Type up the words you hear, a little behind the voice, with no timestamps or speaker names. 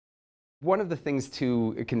One of the things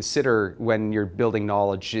to consider when you're building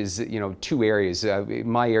knowledge is, two areas.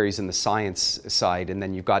 My area is in the science side, and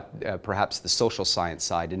then you've got perhaps the social science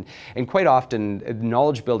side. And quite often,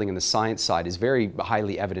 knowledge building in the science side is very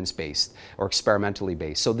highly evidence-based or experimentally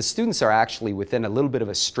based. So the students are actually within a little bit of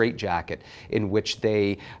a straitjacket in which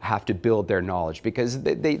they have to build their knowledge, because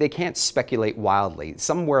they can't speculate wildly.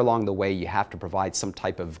 Somewhere along the way, you have to provide some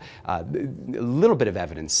type of a little bit of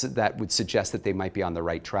evidence that would suggest that they might be on the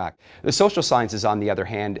right track. The social sciences, on the other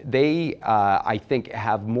hand, they, I think,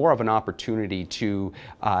 have more of an opportunity to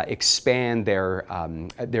expand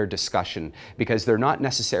their discussion, because they're not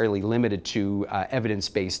necessarily limited to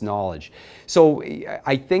evidence-based knowledge. So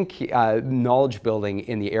I think knowledge building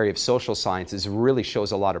in the area of social sciences really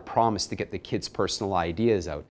shows a lot of promise to get the kids' personal ideas out.